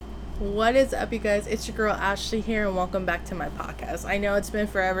What is up, you guys? It's your girl Ashley here, and welcome back to my podcast. I know it's been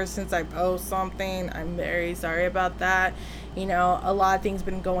forever since I post something. I'm very sorry about that. A lot of things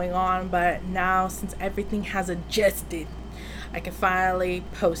been going on, but now since everything has adjusted, I can finally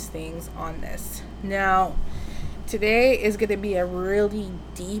post things on this. Now, today is going to be a really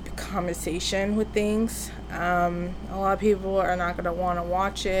deep conversation with things. A lot of people are not going to want to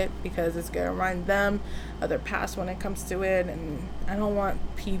watch it because it's going to remind them of their past when it comes to it, and I don't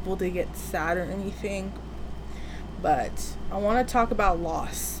want people to get sad or anything, but I want to talk about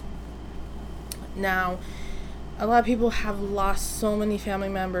loss. Now, a lot of people have lost so many family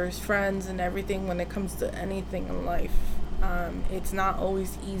members, friends, and everything when it comes to anything in life. It's not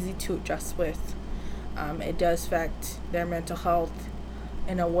always easy to adjust with. It does affect their mental health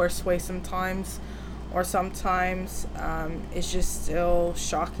in a worse way sometimes, or sometimes it's just still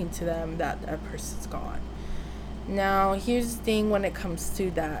shocking to them that a person's gone. Now, here's the thing when it comes to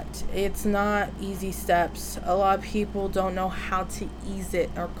that. It's not easy steps. A lot of people don't know how to ease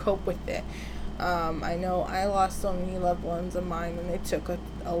it or cope with it. I know I lost so many loved ones of mine, and it took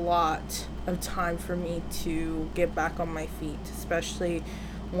a lot of time for me to get back on my feet, especially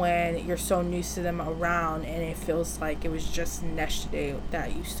when you're so new to them around and it feels like it was just yesterday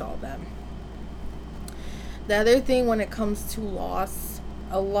that you saw them. The other thing when it comes to loss,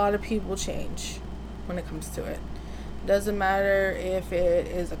 a lot of people change when it comes to it. Doesn't matter if it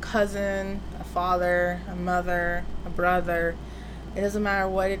is a cousin, a father, a mother, a brother. It doesn't matter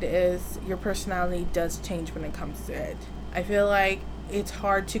what it is, your personality does change when it comes to it. I feel like it's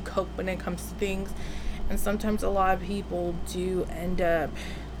hard to cope when it comes to things, and sometimes a lot of people do end up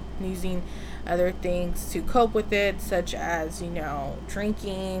using other things to cope with it, such as,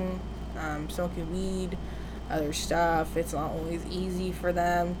 drinking, smoking weed, other stuff. It's not always easy for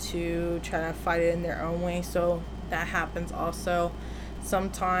them to try to fight it in their own way, so that happens also.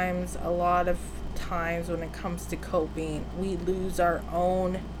 Sometimes, a lot of times when it comes to coping, we lose our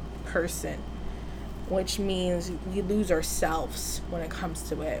own person, which means we lose ourselves when it comes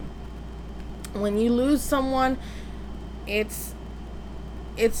to it. When you lose someone, it's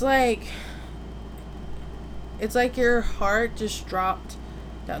like your heart just dropped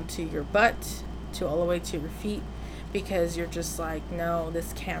down to your butt, to all the way to your feet, because you're just like, no,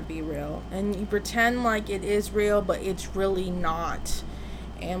 this can't be real. And you pretend like it is real, but it's really not.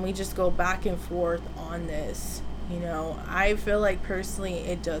 And we just go back and forth on this. I feel like personally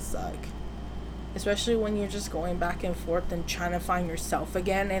it does suck, especially when you're just going back and forth and trying to find yourself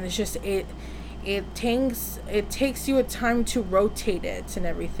again, and it's just it takes you a time to rotate it and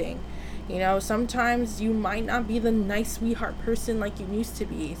everything. Sometimes you might not be the nice sweetheart person like you used to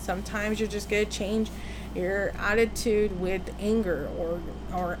be. Sometimes you're just gonna change your attitude with anger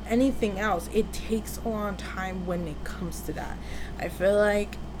or anything else. It takes a long time when it comes to that. I feel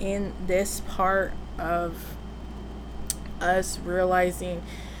like in this part of us realizing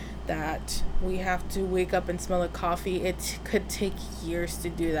that we have to wake up and smell a coffee, it could take years to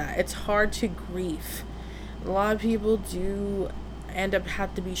do that. It's hard to grieve. A lot of people do end up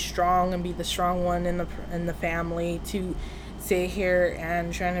have to be strong and be the strong one in the family, to sit here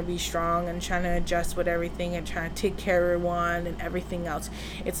and trying to be strong and trying to adjust with everything and trying to take care of everyone and everything else.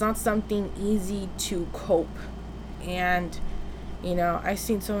 It's not something easy to cope. And I've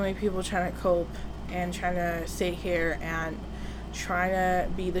seen so many people trying to cope and trying to sit here and trying to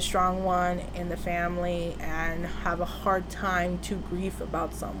be the strong one in the family and have a hard time to grieve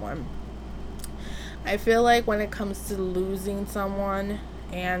about someone. I feel like when it comes to losing someone,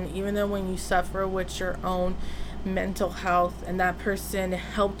 and even though when you suffer with your own mental health, and that person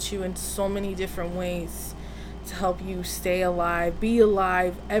helped you in so many different ways to help you stay alive, be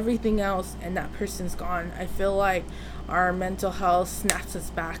alive, everything else, and that person's gone, I feel like our mental health snaps us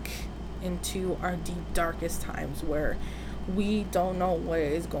back into our deep, darkest times where we don't know what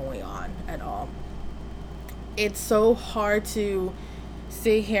is going on at all. It's so hard to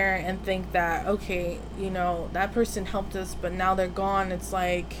sit here and think that, okay, that person helped us, but now they're gone. It's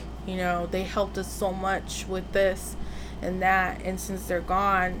like, they helped us so much with this and that, and since they're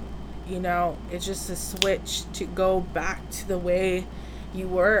gone, it's just a switch to go back to the way you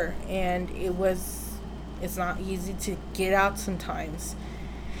were. And it's not easy to get out sometimes.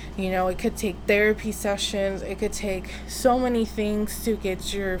 It could take therapy sessions, it could take so many things to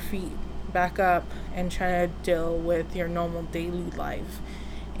get your feet back up and try to deal with your normal daily life.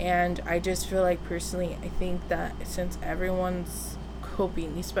 And I just feel like personally, I think that since everyone's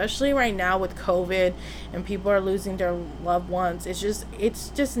coping, especially right now with COVID and people are losing their loved ones, it's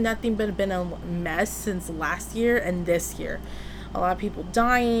just nothing but been a mess since last year and this year. a lot of people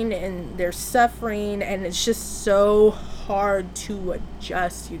dying and they're suffering, and it's just so hard to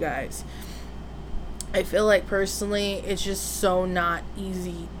adjust, you guys. I feel like personally it's just so not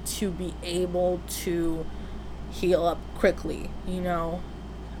easy to be able to heal up quickly,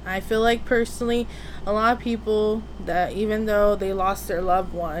 I feel like personally a lot of people that, even though they lost their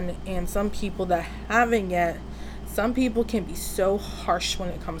loved one, and some people that haven't yet, some people can be so harsh when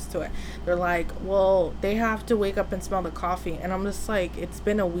it comes to it. They're like, well, they have to wake up and smell the coffee. And I'm just like, it's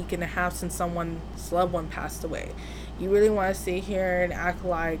been a week and a half since someone's loved one passed away. You really want to sit here and act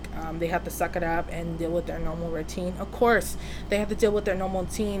like they have to suck it up and deal with their normal routine? Of course, they have to deal with their normal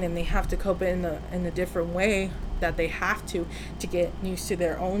routine, and they have to cope in a different way that they have to get used to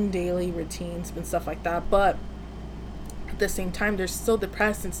their own daily routines and stuff like that. But at the same time, they're still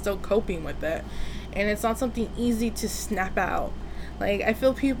depressed and still coping with it. And it's not something easy to snap out. Like, I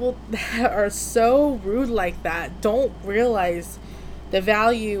feel people that are so rude like that don't realize the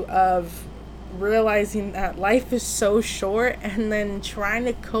value of realizing that life is so short, and then trying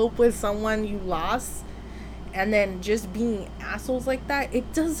to cope with someone you lost and then just being assholes like that.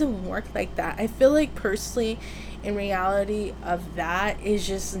 It doesn't work like that. I feel like personally, in reality of that is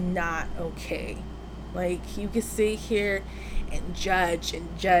just not okay. Like, you can sit here and judge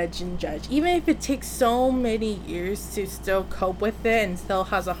and judge and judge, even if it takes so many years to still cope with it and still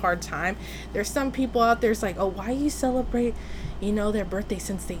has a hard time. There's some people out there's like, oh, why you celebrate their birthday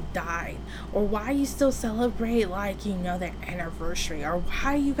since they died, or why you still celebrate their anniversary, or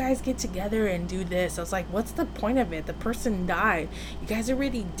why you guys get together and do this. I was like, what's the point of it? The person died, you guys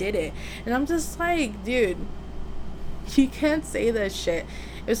already did it. And I'm just like, dude, you can't say that shit.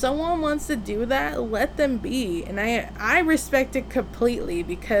 If someone wants to do that, let them be. And I respect it completely,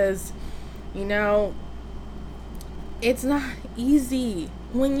 because it's not easy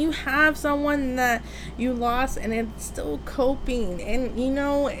when you have someone that you lost and it's still coping, and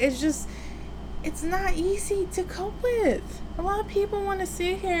it's not easy to cope with. A lot of people want to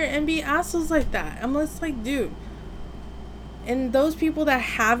sit here and be assholes like that. I'm just like, dude. And those people that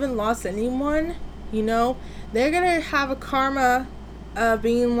haven't lost anyone, they're gonna have a karma of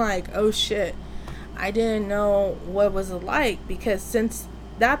being like, oh shit, I didn't know what was it like, because since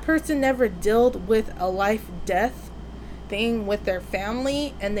that person never dealt with a life death thing with their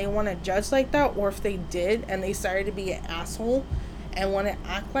family, and they want to judge like that, or if they did and they started to be an asshole and want to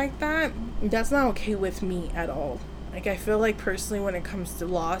act like that, that's not okay with me at all. Like, I feel like personally, when it comes to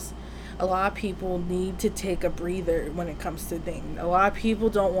loss, a lot of people need to take a breather when it comes to things. A lot of people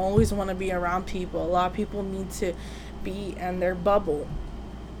don't always want to be around people. A lot of people need to be in their bubble,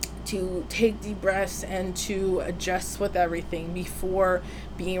 to take deep breaths and to adjust with everything before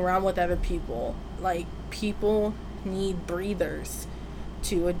being around with other people. Like, people need breathers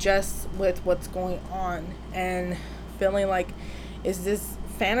to adjust with what's going on, and feeling like, is this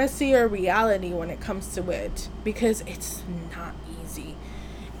fantasy or reality when it comes to it? Because it's not easy.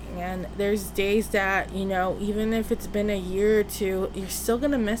 And there's days that, even if it's been a year or two, you're still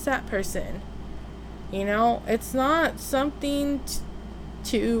gonna miss that person. It's not something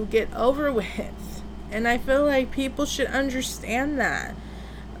to get over with. And I feel like people should understand that.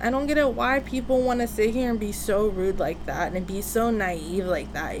 I don't get it why people want to sit here and be so rude like that and be so naive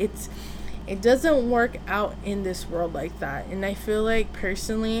like that. It doesn't work out in this world like that. And I feel like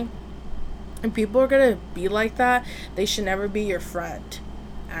personally, if people are gonna be like that, they should never be your friend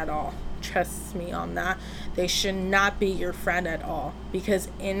at all. Trust me on that. They should not be your friend at all, because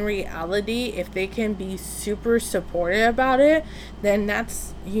in reality, if they can be super supportive about it, then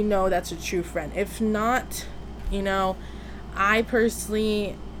that's a true friend. If not, I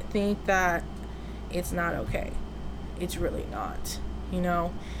personally think that it's not okay. It's really not.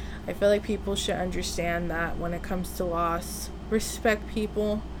 I feel like people should understand that when it comes to loss, respect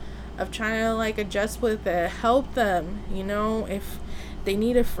people, of trying to adjust with it, help them, if they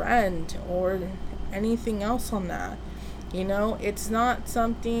need a friend or anything else on that. It's not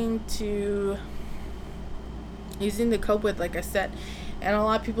something to using to cope with, like I said. And a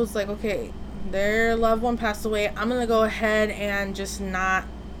lot of people's like, okay, their loved one passed away, I'm gonna go ahead and just not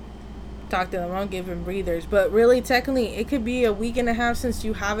talk to them, I'll give them breathers. But really, technically, it could be a week and a half since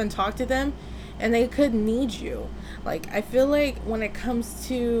you haven't talked to them, and they could need you. I feel like when it comes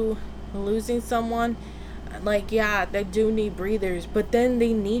to losing someone, yeah, they do need breathers, but then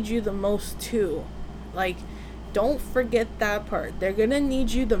they need you the most too. Don't forget that part. They're gonna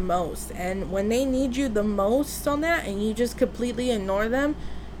need you the most, and when they need you the most on that and you just completely ignore them,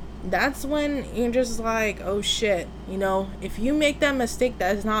 that's when you're just like, oh shit. If you make that mistake,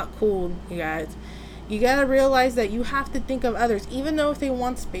 that's not cool, you guys. You gotta realize that you have to think of others, even though if they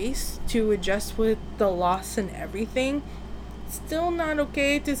want space to adjust with the loss and everything. still not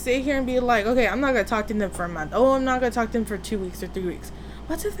okay to sit here and be like, okay, I'm not gonna talk to them for a month. Oh, I'm not gonna talk to them for 2 weeks or 3 weeks.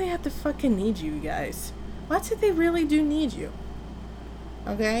 What if they have to fucking need you guys? What if they really do need you?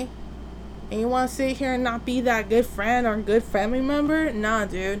 Okay? And you want to sit here and not be that good friend or good family member? Nah,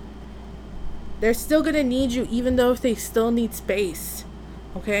 dude. They're still going to need you even though if they still need space.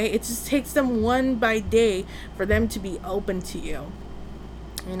 Okay? It just takes them one by day for them to be open to you.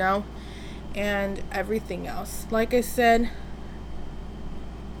 You know? And everything else. Like I said,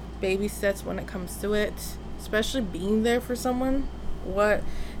 baby steps when it comes to it. Especially being there for someone. What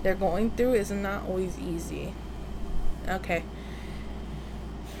they're going through is not always easy. Okay.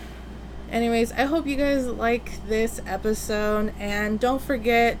 Anyways, I hope you guys like this episode, and don't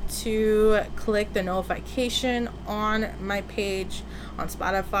forget to click the notification on my page on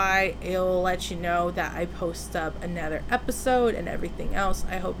Spotify. It'll let you know that I post up another episode and everything else.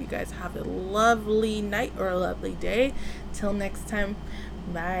 I hope you guys have a lovely night or a lovely day. Till next time,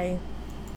 bye.